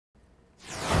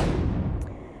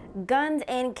Guns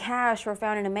and cash were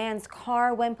found in a man's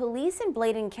car when police in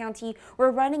Bladen County were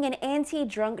running an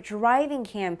anti-drunk driving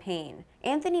campaign.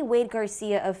 Anthony Wade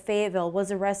Garcia of Fayetteville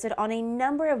was arrested on a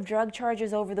number of drug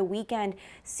charges over the weekend.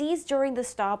 Seized during the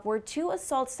stop were 2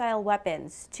 assault-style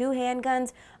weapons, 2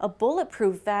 handguns, a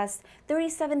bulletproof vest,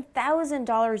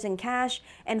 $37,000 in cash,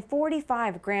 and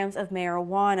 45 grams of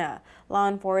marijuana. Law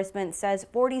enforcement says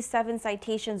 47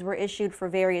 citations were issued for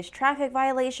various traffic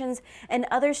violations and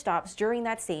other stops during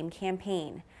that same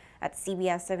campaign. At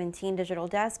CBS 17 Digital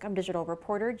Desk, I'm digital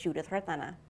reporter Judith Retana.